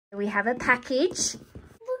We have a package.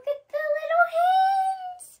 Look at the little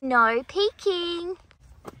hands. No peeking.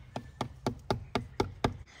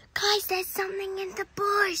 Guys, there's something in the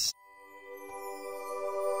bush.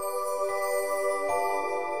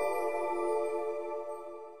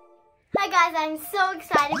 Hi guys, I'm so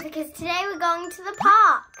excited because today we're going to the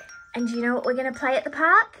park. And do you know what we're going to play at the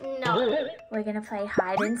park? No. We're going to play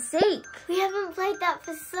hide and seek. We haven't played that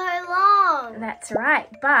for so long. That's right,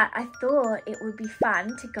 but I thought it would be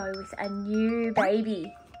fun to go with a new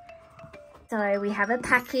baby. So we have a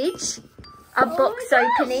package, a box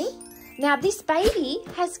opening. Now this baby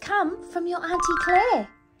has come from your Auntie Claire.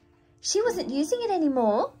 She wasn't using it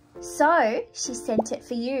anymore, so she sent it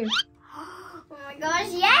for you. Oh my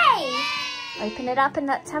gosh, yay! Open it up and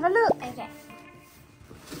let's have a look. Okay.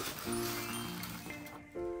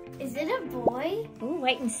 Is it a boy? Ooh,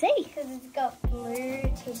 wait and see. Because it's got blue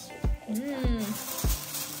tissue paper.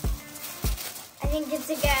 I think it's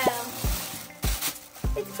a girl.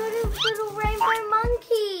 It's got a little rainbow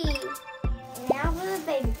monkey. Now for the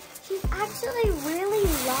baby. She's actually really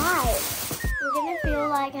light. We're going to feel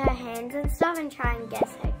like her hands and stuff and try and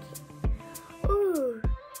guess her key. Ooh,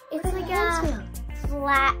 it's like a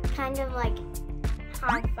flat kind of like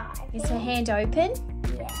high five. Is her hand open?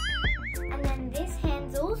 Yeah. And then this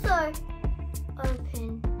hand's also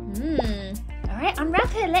open. All right, unwrap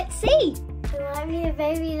her. Let's see. It might be a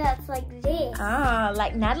baby that's like this. Ah,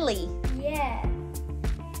 like Natalie. Yeah.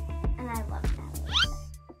 And I love Natalie.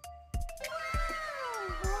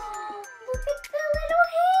 Wow, look at the little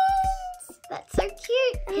hands. That's so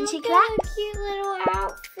cute. And Can she look clap? at her cute little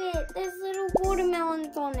outfit. There's little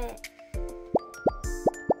watermelons on it.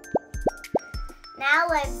 Now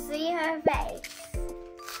let's see her face.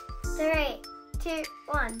 3, 2,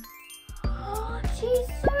 1. Oh, she's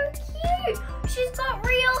so cute. She's got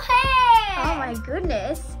real hair. Oh my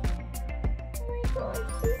goodness. Oh my gosh,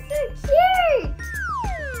 she's so cute.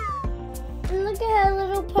 And look at her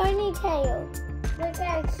little ponytail. Look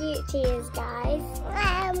how cute she is, guys.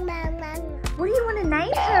 What do you want to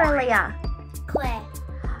name her, Aliyah? Claire.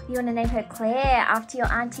 You want to name her Claire after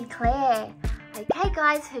your Auntie Claire. Okay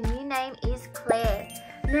guys, her new name is Claire.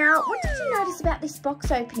 Now, what did you notice about this box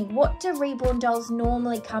opening? What do Reborn dolls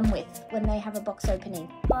normally come with when they have a box opening?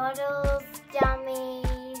 Bottles,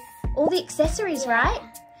 dummies. All the accessories, right?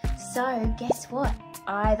 So, guess what?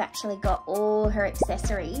 I've actually got all her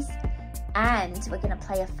accessories and we're going to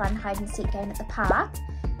play a fun hide and seek game at the park.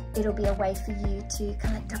 It'll be a way for you to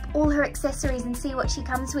collect up all her accessories and see what she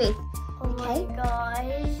comes with. Okay? Oh my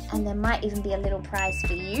gosh. And there might even be a little prize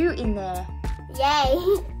for you in there. Yay.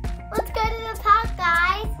 Let's go to the park,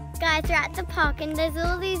 guys. Guys, we're at the park and there's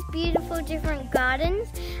all these beautiful different gardens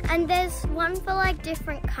and there's one for like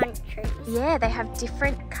different countries. Yeah, they have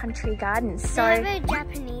different country gardens. So they have a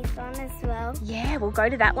Japanese one as well. yeah, we'll go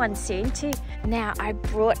to that one soon too. Now, I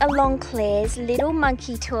brought along Claire's little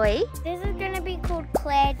monkey toy. This is going to be called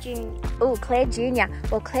Claire Jr. Oh, Claire Jr.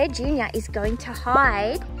 Well, Claire Jr. is going to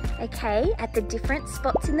hide, okay, at the different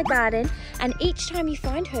spots in the garden. And each time you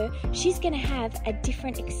find her, she's going to have a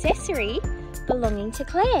different accessory belonging to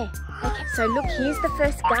Claire. Okay, so look, here's the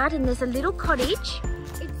first garden. There's a little cottage.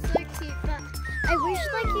 It's so cute, but I wish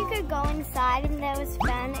like you could go inside and there was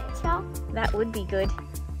furniture. That would be good.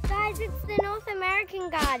 Guys, it's the North American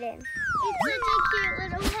garden. It's such a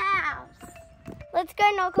cute little house. Let's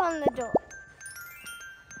go knock on the door.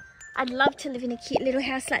 I'd love to live in a cute little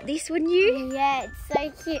house like this, wouldn't you? Yeah, it's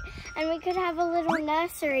so cute. And we could have a little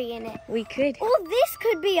nursery in it. We could. Oh, this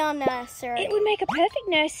could be our nursery. It would make a perfect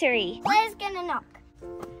nursery. Claire's gonna knock.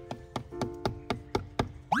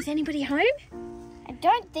 Is anybody home? I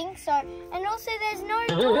don't think so. And also there's no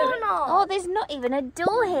doorknob. Oh, there's not even a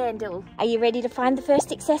door handle. Are you ready to find the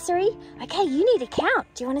first accessory? Okay, you need to count.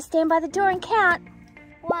 Do you want to stand by the door and count?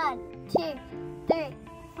 1, 2, 3,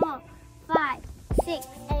 4, 5, 6,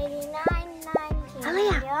 89, 90.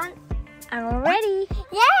 Aliyah. I'm all ready.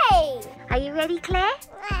 Yay! Are you ready, Claire?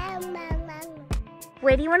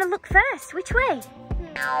 Where do you want to look first? Which way?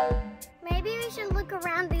 Maybe we should look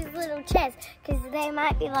around these little chairs because they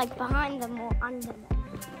might be like behind them or under them.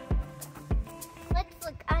 Let's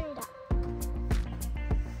look under.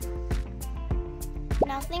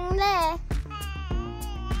 Nothing there.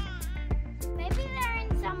 Maybe they're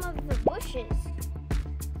in some of the bushes.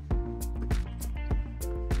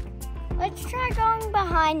 Let's try going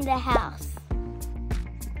behind the house.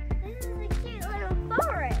 This is a cute little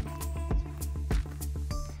forest.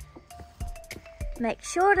 Make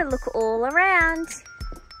sure to look all around.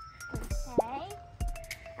 Okay.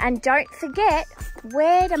 And don't forget,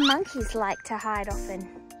 where do monkeys like to hide often?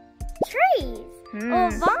 Trees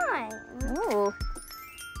or vines. Ooh.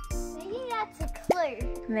 Maybe that's a clue.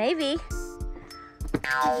 blue. Maybe. Did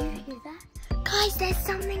you hear that? Guys, there's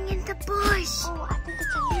something in the bush. Oh, I think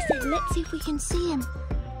it's a lizard. Let's see if we can see him.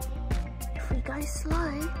 If we go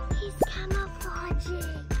slow. He's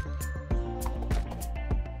camouflaging.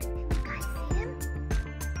 Can you guys see him?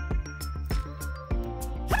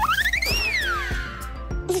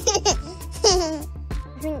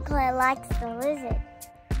 I think Claire likes the lizard.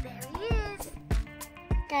 There he is.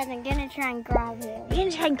 Guys, I'm gonna try and grab him. You're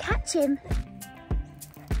gonna try and catch him.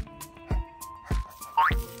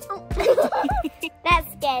 Oh. That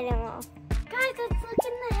scared him off. Guys, let's look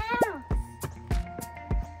in the house.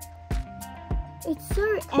 It's so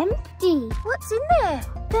empty. What's in there?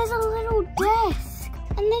 There's a little desk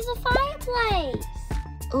and there's a fireplace.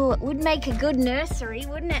 Oh, it would make a good nursery,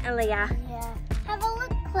 wouldn't it, Aliyah? Yeah. Have a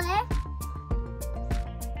look, Claire.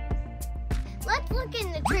 Let's look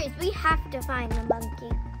in the trees. We have to find the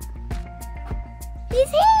monkey. He's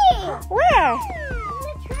here! Where? In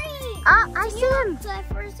the tree. Oh, I see him. Claire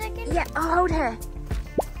for a second. Yeah, oh, hold her.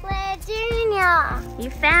 Claire Junior. You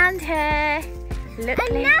found her. Look, A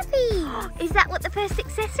nappy. Is that what the first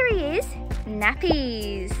accessory is?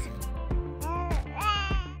 Nappies.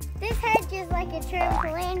 This hedge is like a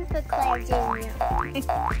trampoline for Claire Junior.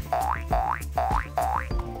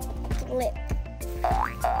 Flip.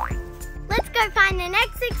 Let's go find the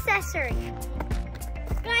next accessory.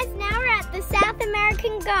 Guys, now we're at the South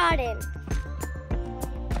American garden.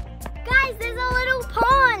 Guys, there's a little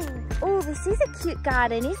pond. Oh, this is a cute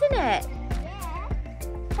garden, isn't it? Yeah.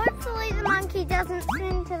 Hopefully the monkey doesn't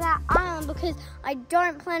swim to that island because I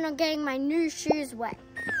don't plan on getting my new shoes wet.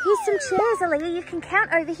 Here's some chairs, Aliyah. You can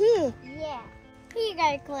count over here. Yeah. Here you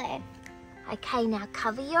go, Claire. Okay, now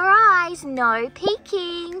cover your eyes. No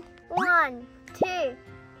peeking. 1, 2,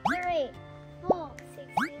 3, 4,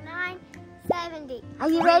 69, 70. Are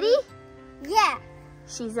you ready? Yeah.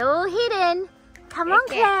 She's all hidden. Come on,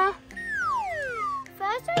 Okay. Claire.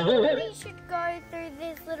 First, I think we should go through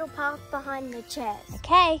this little path behind the chairs.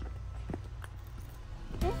 Okay.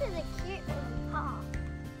 This is a cute little path.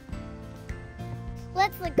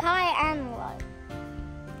 Let's look high and low.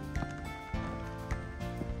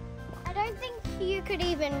 I don't think you could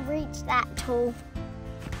even reach that tall.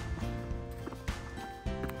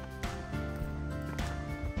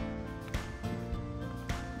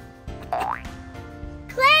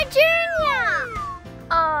 Claire Junior!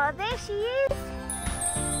 Oh, there she is.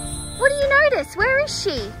 What do you notice? Where is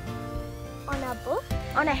she? On a bush?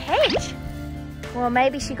 On a hedge. Well,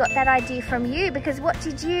 maybe she got that idea from you, because what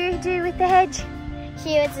did you do with the hedge?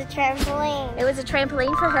 She was a trampoline. It was a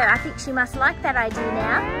trampoline for her. I think she must like that idea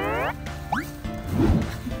now.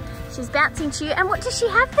 She's bouncing to you. And what does she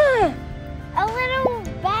have there? A little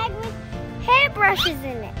bag with hairbrushes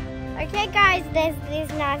in it. Okay, guys, there's this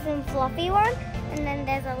nice and fluffy one, and then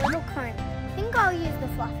there's a little comb. I think I'll use the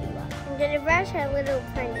fluffy one. I'm gonna brush her little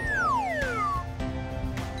ponytail.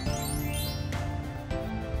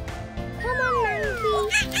 Come on,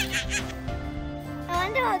 monkey. I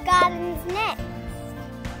wonder what garden's next.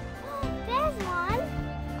 There's one.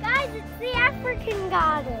 Guys, it's the African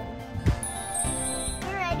garden.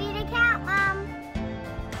 We're ready to count, Mum.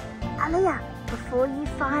 Aliyah, before you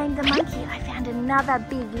find the monkey, I found another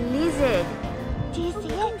big lizard. Do you see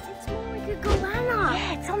it? It's more like a goanna.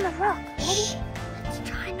 Yeah, it's on the rock. Ready? Let's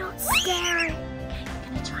try not to scare it. Okay, we're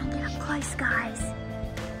gonna try and get up close, guys.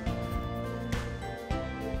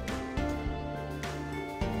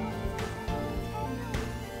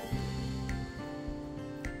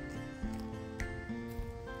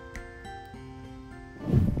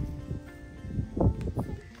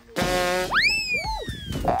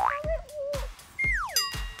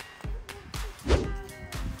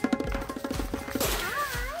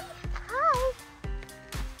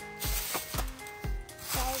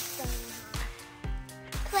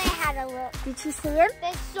 Look. Did you see him?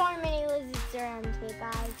 There's so many lizards around here,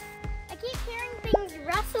 guys. I keep hearing things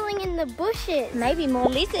rustling in the bushes. Maybe more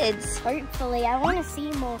lizards. Hopefully, I want to see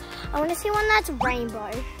more. I want to see one that's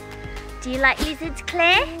rainbow. Do you like lizards,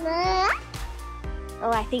 Claire?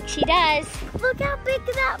 Oh, I think she does. Look how big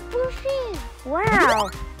that bush is. Wow.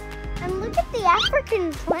 And look at the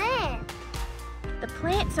African plant. The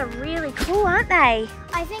plants are really cool, aren't they?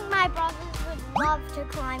 I think my brothers would love to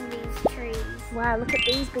climb these trees. Wow, look at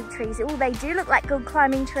these big trees. Oh, they do look like good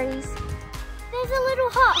climbing trees. There's a little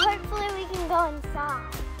hut. Hopefully we can go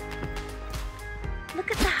inside.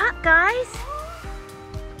 Look at the hut, guys.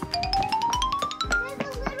 There's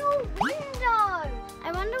a little window.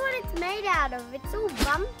 I wonder what it's made out of. It's all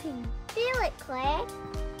bumpy. Feel it, Claire.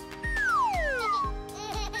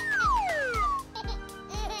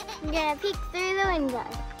 I'm gonna peek through the window.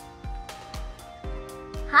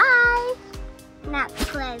 Hi. Now it's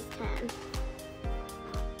Claire's turn.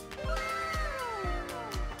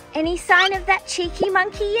 Any sign of that cheeky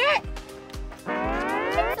monkey yet?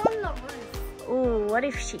 It's on the roof. Ooh, what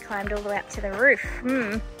if she climbed all the way up to the roof?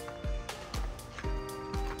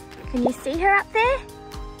 Can you see her up there?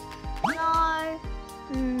 No.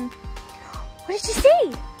 What did you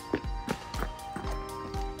see?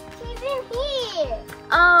 She's in here.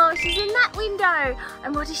 Oh, she's in that window.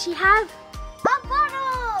 And what does she have? A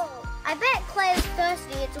bottle. I bet Claire's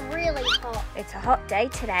thirsty. It's really hot. It's a hot day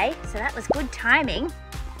today, so that was good timing.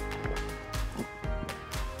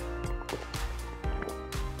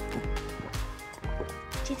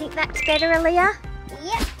 Do you think that's better, Aliyah?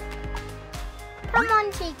 Yep. Come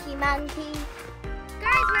on, cheeky monkey.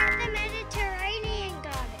 Guys, we're at the Mediterranean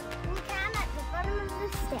garden. We can at the bottom of the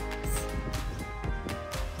steps.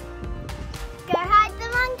 Go hide the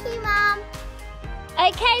monkey, Mom.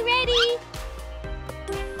 Okay, ready?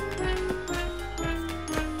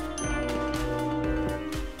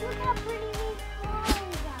 Look how pretty these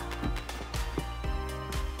flowers are.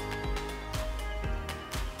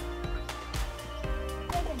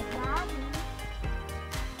 Look at that.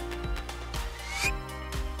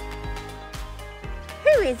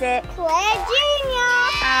 Who is it? Claire Jr.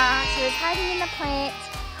 Ah, she was hiding in the plant.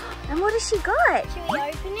 And what has she got? Should we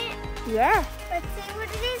open it? Yeah. Let's see what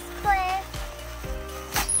it is, Claire.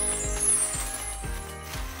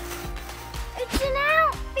 It's an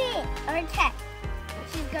outfit. Okay.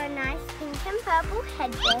 She's got a nice pink and purple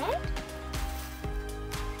headband,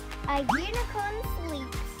 a unicorn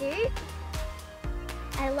sleep suit.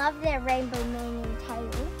 I love their rainbow mane and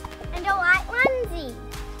tail. And a white onesie.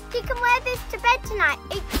 She can wear this to bed tonight,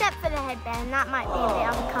 except for the headband. That might be a bit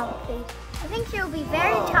uncomfy. I think she'll be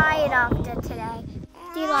very tired after today.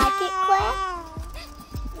 Do you like it, Claire?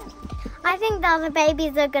 I think the other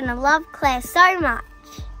babies are going to love Claire so much.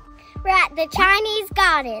 We're at the Chinese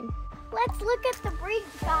garden. Let's look at the bridge,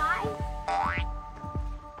 guys.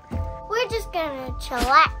 We're just going to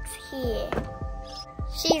chillax here.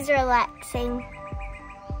 She's relaxing.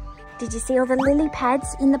 Did you see all the lily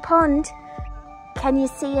pads in the pond? Can you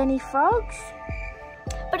see any frogs?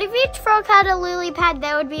 But if each frog had a lily pad,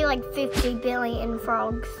 there would be like 50 billion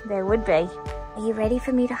frogs. There would be. Are you ready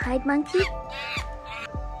for me to hide, monkey?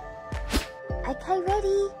 Okay,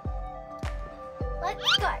 ready.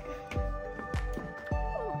 Let's go.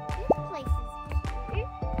 Oh, this place is cute.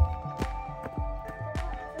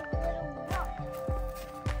 Lots of little rocks.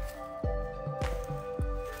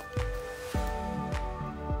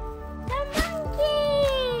 The monkey!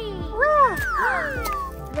 Wow.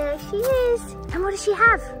 There she is. And what does she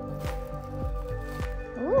have?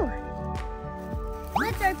 Ooh.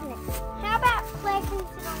 Let's open it. How about Claire can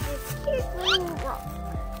sit on this cute little rock?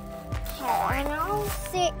 Okay, and I'll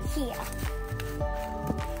sit here.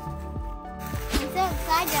 I'm so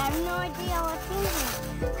excited. I have no idea what's in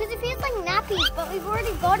here. Because it feels like nappies, but we've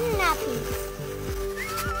already gotten nappies.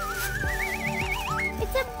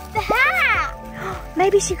 It's a hat!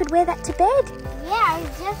 Maybe she could wear that to bed. Yeah, I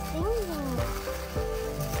was just thinking that.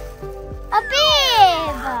 A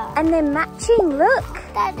bib! And they're matching, look.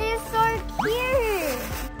 That is so cute.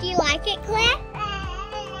 Do you like it, Claire?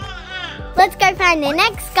 Let's go find the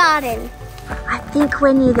next garden. I think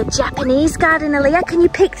we're near the Japanese garden, Aliyah. Can you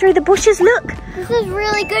peek through the bushes? Look. This is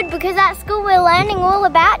really good because at school we're learning all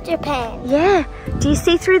about Japan. Yeah. Do you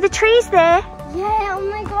see through the trees there? Yeah, oh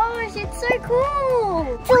my gosh, it's so cool.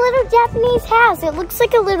 It's a little Japanese house. It looks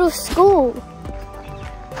like a little school.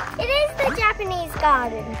 It is the Japanese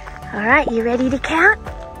garden. All right, you ready to count?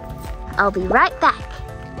 I'll be right back.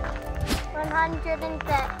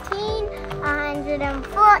 113,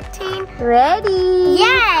 114. Ready?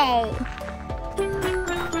 Yay!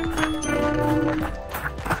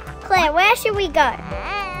 Claire, where should we go?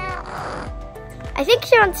 I think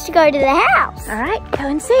she wants to go to the house. All right, go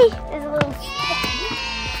and see. There's a little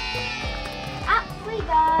Up we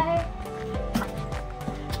go.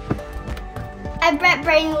 I bet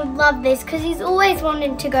Brayden would love this because he's always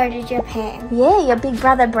wanted to go to Japan. Yeah, your big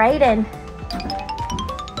brother Brayden.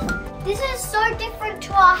 This is so different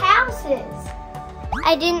to our houses.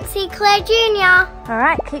 I didn't see Claire Jr. All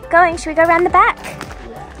right, keep going. Should we go around the back?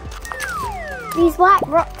 These white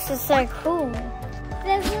rocks are so cool.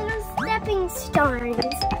 There's little stepping stones.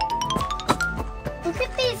 Look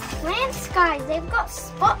at these plants, guys. They've got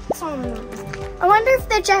spots on them. I wonder if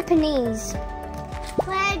they're Japanese.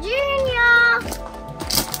 Claire Jr.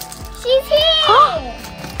 She's here.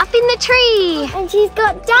 Up in the tree. And she's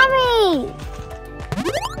got dummies.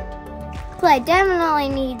 Claire definitely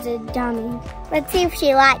needs a dummy. Let's see if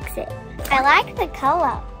she likes it. I like the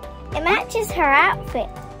color. It matches her outfit.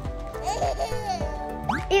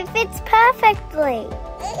 It fits perfectly.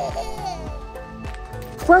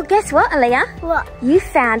 Well, guess what, Aliyah? What? You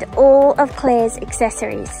found all of Claire's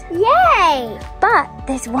accessories. Yay! But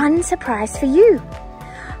there's one surprise for you.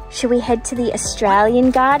 Should we head to the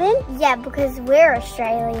Australian garden? Yeah, because we're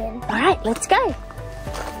Australian. All right, let's go.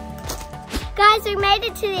 Guys, we made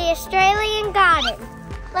it to the Australian garden.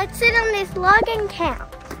 Let's sit on this log and count.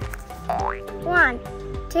 1,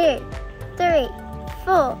 2, 3,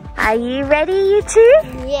 4. Are you ready, you two?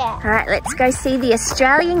 Yeah. All right, let's go see the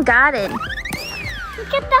Australian garden.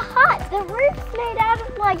 Look at the hut. The roof's made out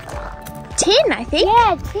of like... Tin, I think.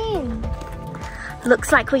 Yeah, tin.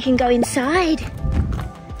 Looks like we can go inside.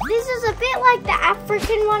 This is a bit like the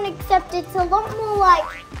African one, except it's a lot more like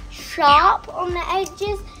sharp on the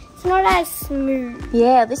edges. It's not as smooth.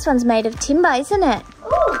 Yeah, this one's made of timber, isn't it?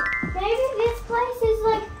 Ooh, maybe this place is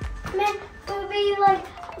like meant to be like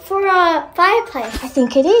for a fireplace. I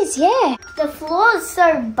think it is, yeah. The floor is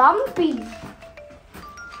so bumpy.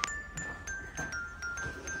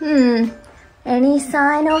 Any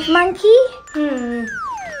sign of monkey?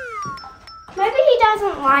 Maybe he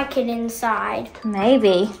doesn't like it inside.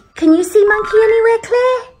 Maybe. Can you see monkey anywhere,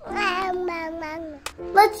 Claire?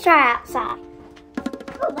 Let's try outside.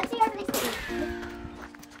 Oh, let's see over this.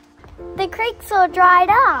 The creek's all dried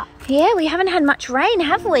up. Yeah, we haven't had much rain,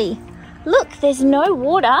 have we? Look, there's no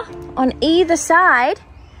water on either side.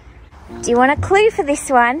 Do you want a clue for this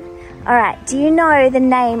one? All right, do you know the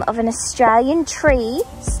name of an Australian tree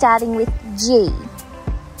starting with G?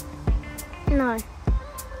 No.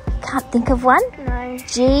 Can't think of one? No.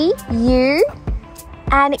 G-U.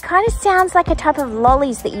 And it kind of sounds like a type of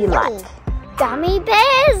lollies that you like. Gummy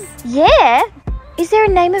bears? Yeah. Is there a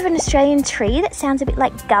name of an Australian tree that sounds a bit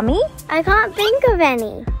like gummy? I can't think of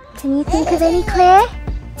any. Can you think of any, Claire?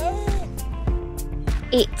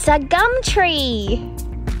 It's a gum tree.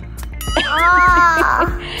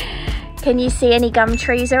 Ah. Can you see any gum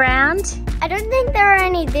trees around? I don't think there are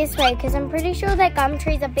any this way because I'm pretty sure that gum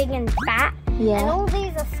trees are big and fat. Yeah. And all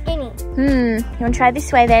these are skinny. You want to try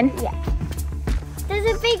this way then? Yeah. There's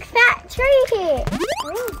a big fat tree here.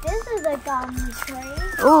 Ooh, this is a gum tree.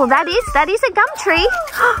 Oh, that is a gum tree.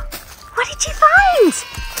 What did you find?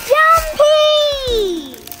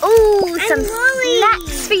 Jumpy! Oh, some lollies.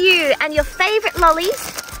 snacks for you and your favourite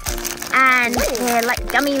lollies. And they're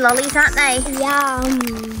like gummy lollies, aren't they? Yum.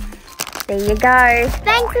 There you go.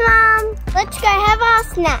 Thanks, Mum. Let's go have our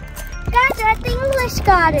snacks. Guys, we're at the English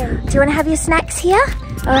garden. Do you want to have your snacks here?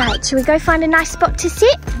 All right, should we go find a nice spot to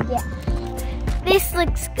sit? Yeah. This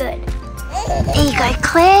looks good. There you go,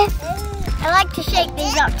 Claire. I like to shake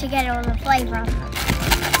these up to get all the flavour on them.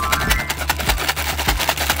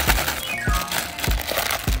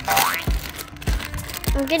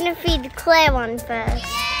 I'm gonna feed Claire one first.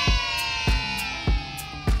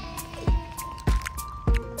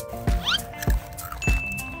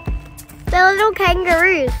 They're little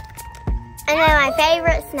kangaroos. And they're my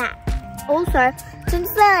favourite snack. Also,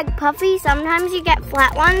 since they're like puffy, sometimes you get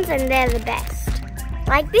flat ones and they're the best.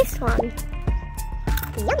 Like this one.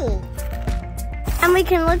 Yummy. And we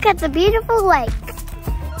can look at the beautiful lake.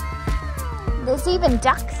 There's even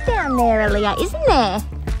ducks down there, Aliyah, isn't there?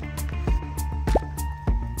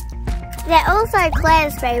 They're also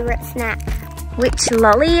Claire's favourite snack. Which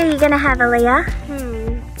lolly are you going to have, Aliyah?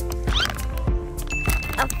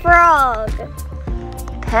 A frog.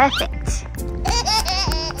 Perfect.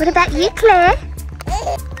 What about you, Claire?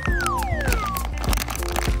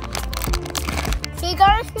 Here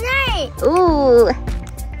goes a snake. Ooh.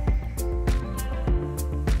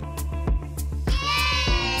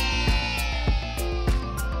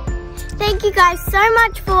 Thank you guys so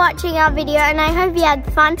much for watching our video, and I hope you had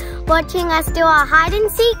fun watching us do our hide and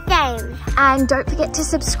seek game. And don't forget to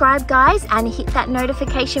subscribe, guys, and hit that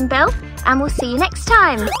notification bell, and we'll see you next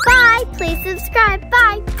time. Bye. Please subscribe.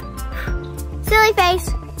 Bye. Silly face.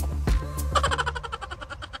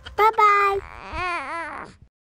 Bye-bye.